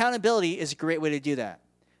 And accountability is a great way to do that.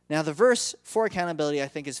 Now, the verse for accountability, I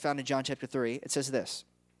think, is found in John chapter 3. It says this.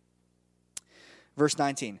 Verse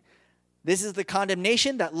 19. This is the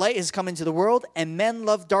condemnation that light has come into the world, and men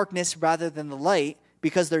love darkness rather than the light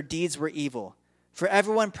because their deeds were evil. For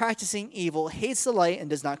everyone practicing evil hates the light and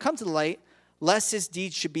does not come to the light, lest his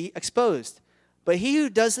deeds should be exposed. But he who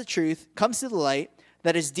does the truth comes to the light,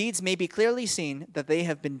 that his deeds may be clearly seen that they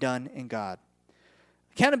have been done in God.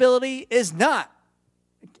 Accountability is not,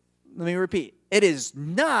 let me repeat, it is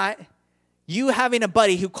not you having a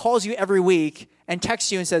buddy who calls you every week and texts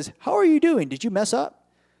you and says, how are you doing? Did you mess up?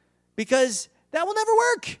 Because that will never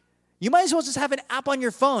work. You might as well just have an app on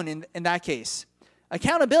your phone in that case.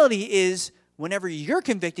 Accountability is whenever you're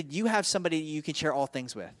convicted, you have somebody you can share all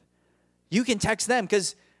things with. You can text them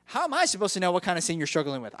because how am I supposed to know what kind of sin you're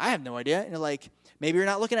struggling with? I have no idea. And you're like, maybe you're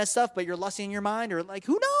not looking at stuff, but you're lusting in your mind, or like,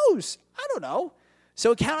 who knows? I don't know.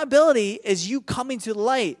 So accountability is you coming to the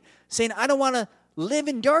light, saying, I don't want to live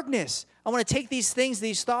in darkness. I want to take these things,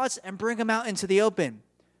 these thoughts, and bring them out into the open.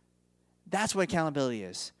 That's what accountability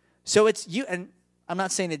is. So it's you, and I'm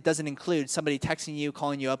not saying it doesn't include somebody texting you,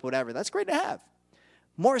 calling you up, whatever. That's great to have.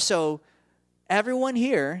 More so, everyone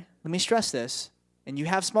here, let me stress this, and you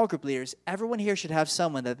have small group leaders, everyone here should have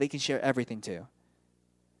someone that they can share everything to.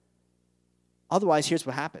 Otherwise, here's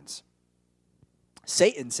what happens.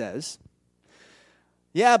 Satan says,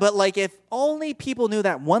 yeah, but like if only people knew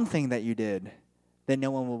that one thing that you did, then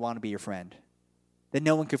no one would want to be your friend. Then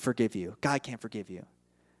no one could forgive you. God can't forgive you.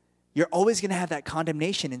 You're always going to have that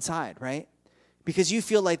condemnation inside, right? Because you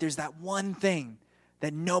feel like there's that one thing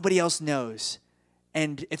that nobody else knows.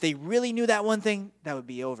 And if they really knew that one thing, that would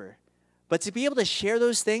be over. But to be able to share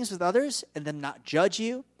those things with others and them not judge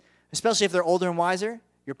you, especially if they're older and wiser,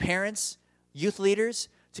 your parents, youth leaders,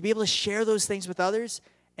 to be able to share those things with others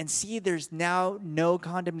and see there's now no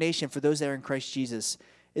condemnation for those that are in Christ Jesus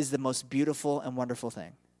is the most beautiful and wonderful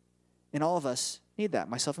thing. And all of us need that,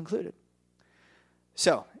 myself included.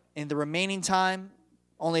 So, in the remaining time,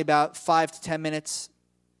 only about 5 to 10 minutes,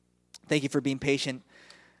 thank you for being patient,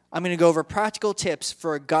 I'm going to go over practical tips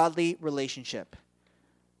for a godly relationship.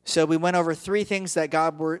 So we went over 3 things that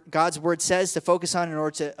God's word says to focus on in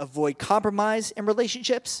order to avoid compromise in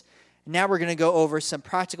relationships. Now we're going to go over some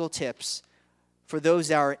practical tips for those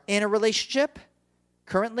that are in a relationship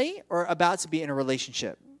currently or about to be in a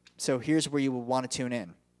relationship. So here's where you will want to tune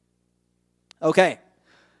in. Okay.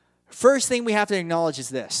 First thing we have to acknowledge is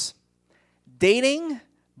this. Dating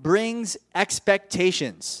brings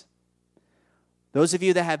expectations. Those of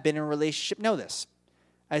you that have been in a relationship know this.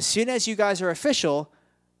 As soon as you guys are official,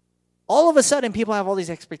 all of a sudden people have all these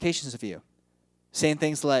expectations of you. Saying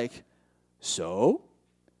things like, so,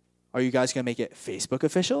 are you guys going to make it Facebook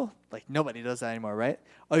official? Like, nobody does that anymore, right?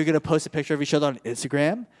 Are you going to post a picture of each other on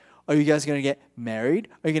Instagram? Are you guys going to get married?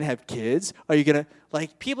 Are you going to have kids? Are you going to,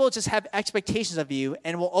 like, people just have expectations of you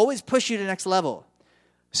and will always push you to the next level.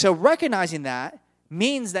 So recognizing that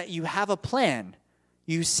means that you have a plan.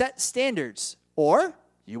 You set standards, or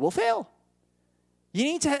you will fail. You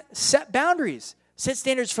need to set boundaries, set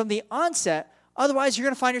standards from the onset. Otherwise, you're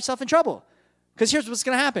going to find yourself in trouble. Because here's what's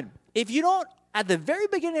going to happen. If you don't, at the very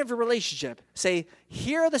beginning of a relationship, say,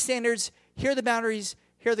 here are the standards, here are the boundaries,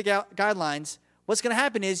 here are the guidelines, what's going to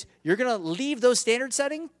happen is you're going to leave those standard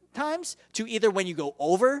setting times to either when you go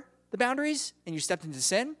over the boundaries and you stepped into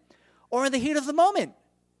sin, or in the heat of the moment.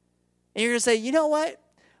 And you're going to say, you know what?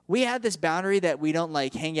 We had this boundary that we don't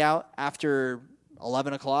like hang out after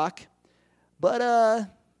 11 o'clock, but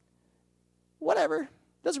whatever.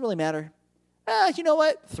 Doesn't really matter. You know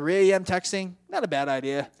what? 3 a.m. texting, not a bad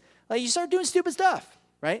idea. Like, you start doing stupid stuff,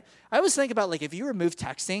 right? I always think about, like, if you remove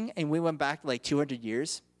texting and we went back, like, 200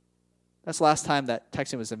 years, that's the last time that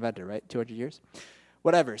texting was invented, right? 200 years?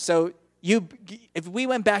 Whatever. So if we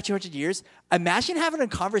went back 200 years, imagine having a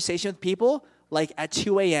conversation with people, like, at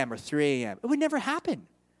 2 a.m. or 3 a.m. It would never happen,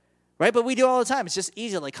 right? But we do it all the time. It's just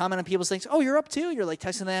easy to, like, comment on people's things. Oh, you're up too? You're, like,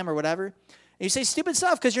 texting them or whatever. And you say stupid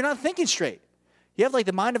stuff because you're not thinking straight. You have, like,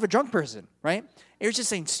 the mind of a drunk person, right? And you're just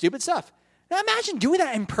saying stupid stuff. Now imagine doing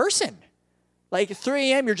that in person. Like, at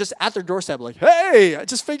 3 a.m., you're just at their doorstep like, hey, I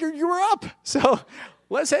just figured you were up. So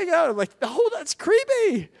let's hang out. I'm like, oh, that's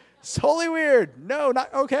creepy. It's totally weird. No,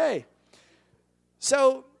 not okay.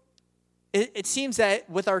 So it seems that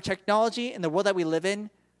with our technology and the world that we live in,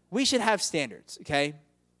 we should have standards, okay?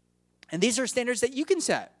 And these are standards that you can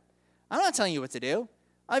set. I'm not telling you what to do.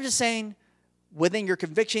 I'm just saying within your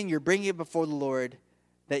conviction, you're bringing it before the Lord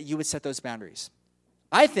that you would set those boundaries.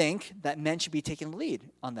 I think that men should be taking the lead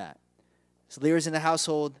on that. As leaders in the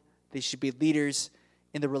household, they should be leaders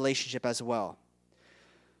in the relationship as well.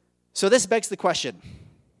 So this begs the question,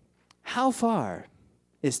 how far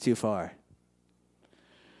is too far?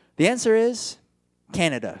 The answer is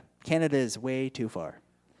Canada. Canada is way too far.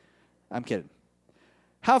 I'm kidding.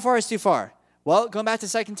 How far is too far? Well, going back to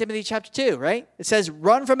 2 Timothy chapter 2, right? It says,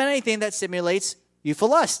 run from anything that stimulates youthful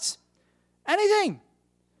lusts. Anything.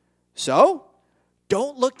 So,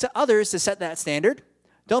 don't look to others to set that standard.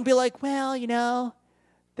 Don't be like, well, you know,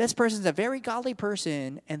 this person's a very godly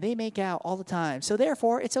person and they make out all the time. So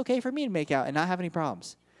therefore, it's okay for me to make out and not have any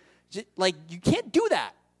problems. Like, you can't do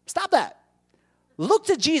that. Stop that. Look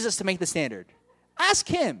to Jesus to make the standard. Ask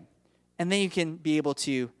him. And then you can be able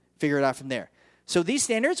to figure it out from there. So these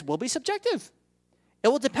standards will be subjective. It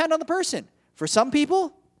will depend on the person. For some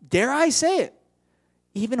people, dare I say it,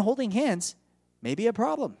 even holding hands may be a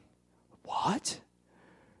problem. What?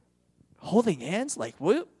 Holding hands? Like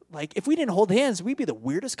if we didn't hold hands, we'd be the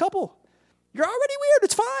weirdest couple. You're already weird.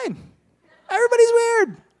 It's fine. Everybody's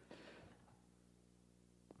weird.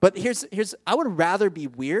 But here's I would rather be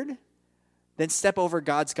weird than step over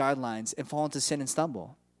God's guidelines and fall into sin and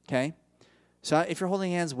stumble. Okay? So if you're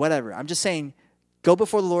holding hands, whatever. I'm just saying, go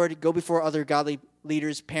before the Lord, go before other godly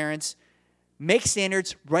leaders, parents. Make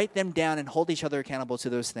standards, write them down, and hold each other accountable to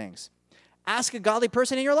those things. Ask a godly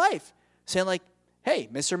person in your life, saying like, hey,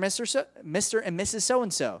 Mr. and Mrs.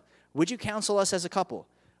 So-and-so, would you counsel us as a couple?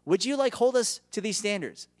 Would you like hold us to these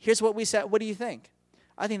standards? Here's what we said. What do you think?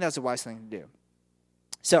 I think that's a wise thing to do.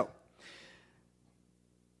 So,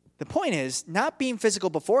 the point is, not being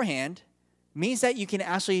physical beforehand means that you can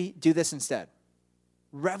actually do this instead.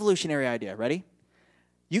 Revolutionary idea. Ready?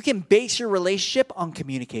 You can base your relationship on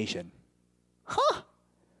communication. Huh.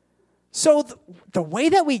 So the way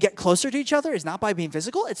that we get closer to each other is not by being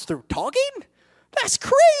physical, it's through talking? That's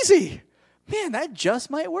crazy. Man, that just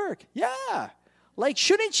might work. Yeah. Like,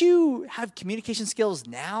 shouldn't you have communication skills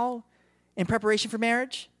now in preparation for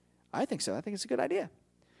marriage? I think so. I think it's a good idea.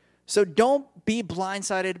 So don't be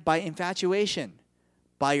blindsided by infatuation,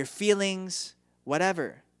 by your feelings,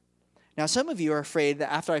 whatever. Now, some of you are afraid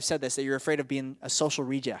that after I've said this, that you're afraid of being a social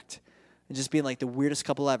reject and just being like the weirdest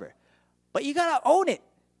couple ever. But you got to own it.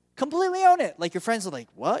 Completely own it. Like your friends are like,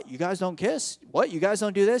 what? You guys don't kiss? What? You guys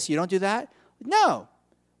don't do this? You don't do that? No.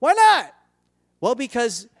 Why not? Well,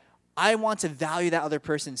 because I want to value that other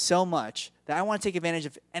person so much that I want to take advantage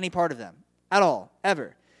of any part of them at all,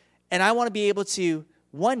 ever. And I want to be able to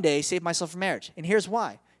one day save myself from marriage. And here's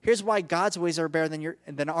why. Here's why God's ways are better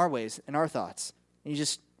than our ways and our thoughts. And you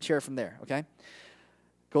just share it from there, okay?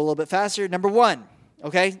 Go a little bit faster. Number 1,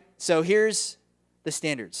 okay? So here's the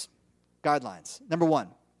standards, guidelines. Number 1,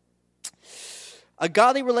 a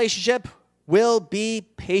godly relationship will be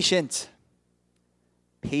patient.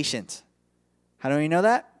 Patient. How do we know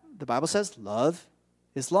that? The Bible says love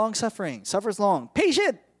is long-suffering, suffers long,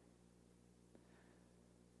 patient.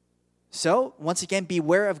 So, once again,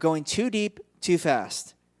 beware of going too deep, too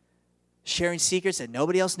fast. Sharing secrets that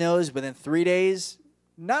nobody else knows within 3 days,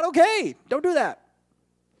 not okay. Don't do that.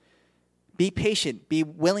 Be patient. Be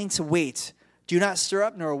willing to wait. Do not stir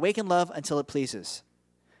up nor awaken love until it pleases.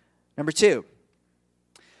 Number 2,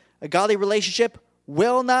 a godly relationship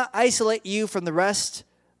will not isolate you from the rest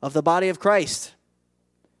of the body of Christ.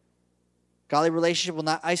 Godly relationship will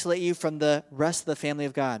not isolate you from the rest of the family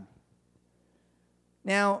of God.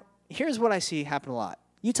 Now, here's what I see happen a lot.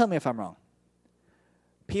 You tell me if I'm wrong.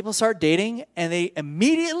 People start dating and they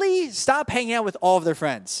immediately stop hanging out with all of their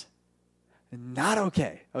friends. Not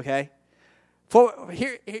okay, okay?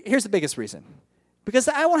 Here's the biggest reason. Because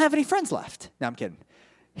I won't have any friends left. No, I'm kidding.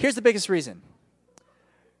 Here's the biggest reason.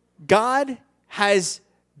 God has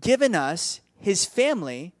given us his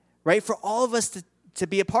family, right, for all of us to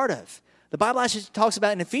be a part of. The Bible actually talks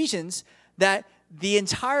about in Ephesians that the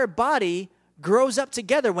entire body grows up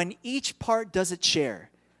together when each part does its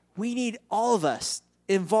share. We need all of us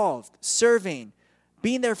involved, serving,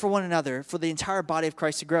 being there for one another, for the entire body of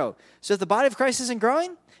Christ to grow. So if the body of Christ isn't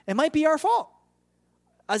growing, it might be our fault.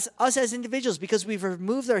 Us as individuals, because we've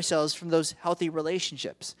removed ourselves from those healthy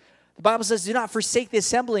relationships. The Bible says, do not forsake the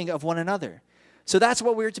assembling of one another. So that's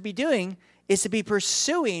what we're to be doing, is to be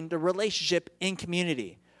pursuing the relationship in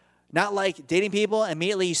community. Not like dating people,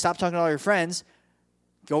 immediately you stop talking to all your friends.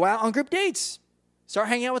 Go out on group dates. Start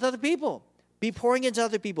hanging out with other people. Be pouring into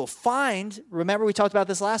other people. Remember we talked about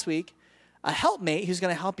this last week, a helpmate who's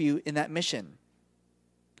going to help you in that mission.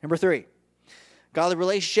 Number 3, godly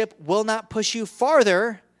relationship will not push you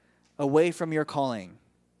farther away from your calling.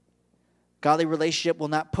 Godly relationship will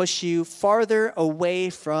not push you farther away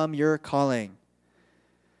from your calling.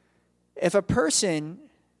 If a person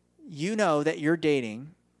you know that you're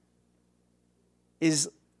dating is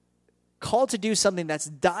called to do something that's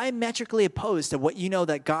diametrically opposed to what you know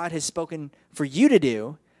that God has spoken for you to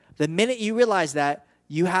do, the minute you realize that,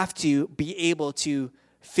 you have to be able to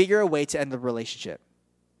figure a way to end the relationship.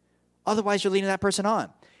 Otherwise, you're leading that person on.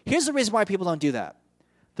 Here's the reason why people don't do that.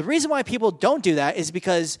 The reason why people don't do that is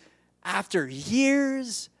because after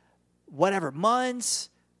years, months,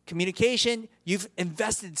 communication, you've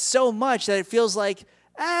invested so much that it feels like,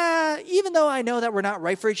 even though I know that we're not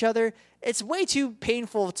right for each other, it's way too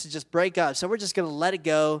painful to just break up. So we're just going to let it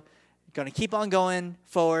go, going to keep on going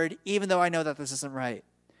forward, even though I know that this isn't right.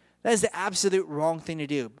 That is the absolute wrong thing to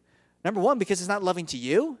do. Number 1, because it's not loving to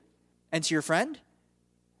you and to your friend.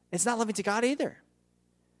 It's not loving to God either.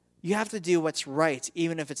 You have to do what's right,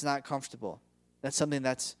 even if it's not comfortable. That's something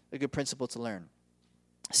that's a good principle to learn.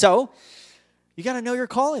 So, you got to know your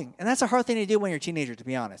calling. And that's a hard thing to do when you're a teenager, to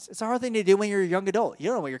be honest. It's a hard thing to do when you're a young adult. You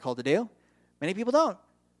don't know what you're called to do. Many people don't.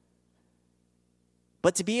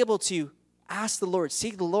 But to be able to ask the Lord,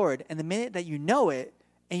 seek the Lord, and the minute that you know it,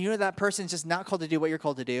 and you know that person's just not called to do what you're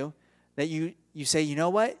called to do, that you say, you know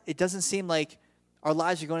what? It doesn't seem like our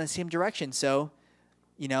lives are going in the same direction. So,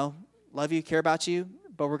 love you, care about you,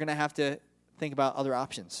 but we're going to have to think about other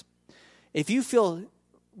options. If you feel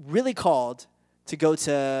really called to go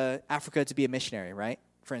to Africa to be a missionary, right,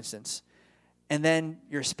 for instance, and then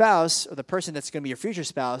your spouse or the person that's going to be your future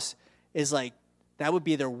spouse is like, that would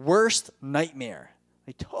be their worst nightmare.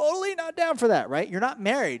 Like, totally not down for that, right? You're not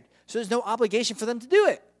married, so there's no obligation for them to do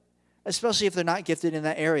it, especially if they're not gifted in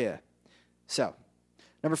that area. So,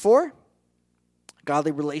 number 4,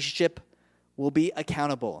 godly relationship will be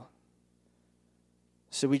accountable.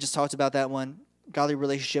 So we just talked about that one. Godly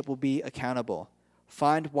relationship will be accountable.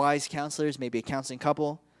 Find wise counselors, maybe a counseling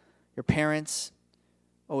couple, your parents,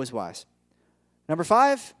 always wise. Number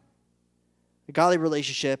 5, a godly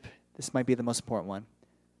relationship, this might be the most important one,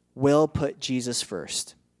 will put Jesus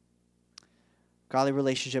first. Godly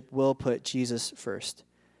relationship will put Jesus first.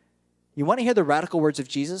 You want to hear the radical words of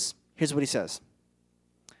Jesus? Here's what he says.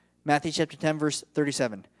 Matthew chapter 10, verse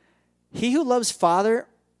 37. He who loves father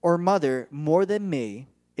or mother more than me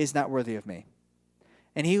is not worthy of me.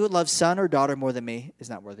 And he who loves son or daughter more than me is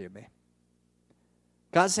not worthy of me.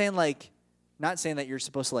 God's saying, like, not saying that you're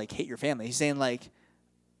supposed to, like, hate your family. He's saying, like,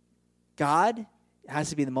 God has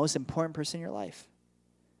to be the most important person in your life.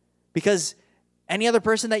 Because any other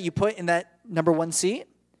person that you put in that number one seat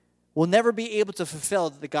will never be able to fulfill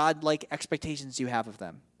the God-like expectations you have of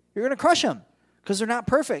them. You're going to crush them because they're not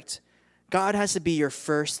perfect. God has to be your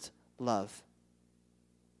first love.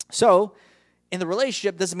 So, in the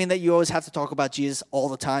relationship, doesn't mean that you always have to talk about Jesus all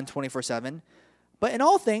the time, 24/7. But in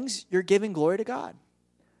all things, you're giving glory to God.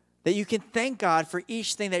 That you can thank God for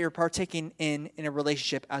each thing that you're partaking in a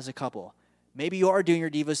relationship as a couple. Maybe you are doing your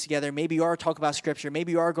devos together. Maybe you are talking about Scripture.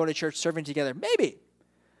 Maybe you are going to church serving together. Maybe.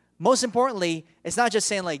 Most importantly, it's not just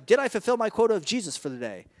saying, like, did I fulfill my quota of Jesus for the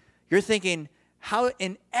day? You're thinking, how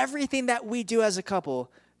in everything that we do as a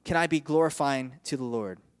couple can I be glorifying to the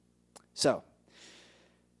Lord? So,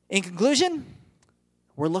 in conclusion,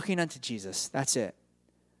 we're looking unto Jesus. That's it.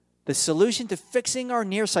 The solution to fixing our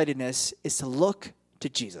nearsightedness is to look to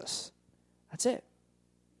Jesus. That's it.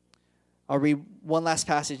 I'll read one last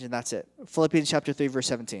passage and that's it. Philippians chapter 3, verse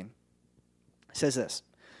 17. It says this.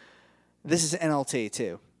 This is NLT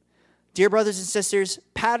too. Dear brothers and sisters,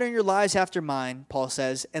 pattern your lives after mine, Paul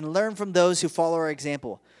says, and learn from those who follow our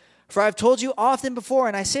example. For I've told you often before,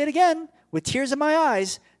 and I say it again, with tears in my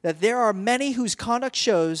eyes, that there are many whose conduct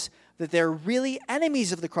shows that they're really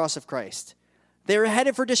enemies of the cross of Christ. They're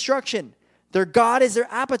headed for destruction. Their God is their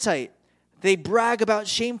appetite. They brag about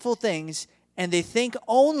shameful things, and they think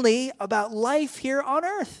only about life here on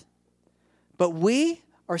earth. But we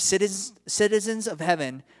are citizens of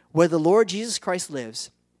heaven, where the Lord Jesus Christ lives,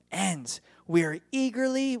 and we are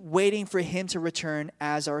eagerly waiting for him to return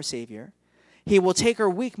as our Savior. He will take our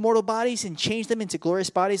weak mortal bodies and change them into glorious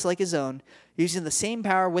bodies like his own, using the same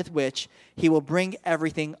power with which he will bring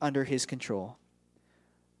everything under his control.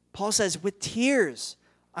 Paul says, with tears,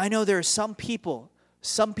 I know there are some people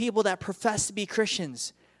that profess to be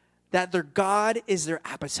Christians, that their God is their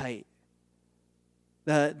appetite.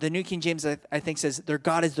 The New King James, I think, says their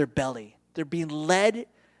God is their belly. They're being led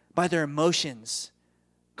by their emotions,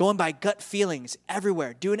 going by gut feelings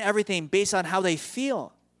everywhere, doing everything based on how they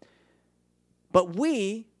feel. But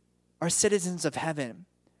we are citizens of heaven.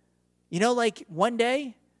 You know, like one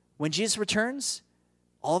day when Jesus returns,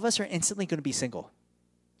 all of us are instantly going to be single.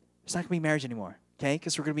 There's not going to be marriage anymore, okay?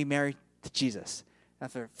 Because we're going to be married to Jesus. Now,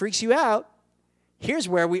 if it freaks you out, here's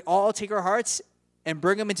where we all take our hearts and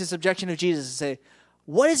bring them into subjection of Jesus and say,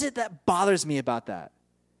 what is it that bothers me about that?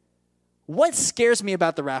 What scares me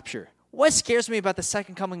about the rapture? What scares me about the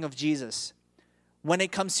second coming of Jesus when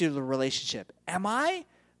it comes to the relationship? Am I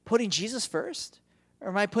putting Jesus first, or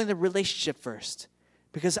am I putting the relationship first?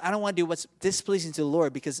 Because I don't want to do what's displeasing to the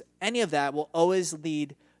Lord, because any of that will always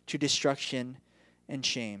lead to destruction and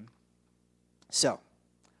shame. So,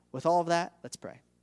 with all of that, let's pray.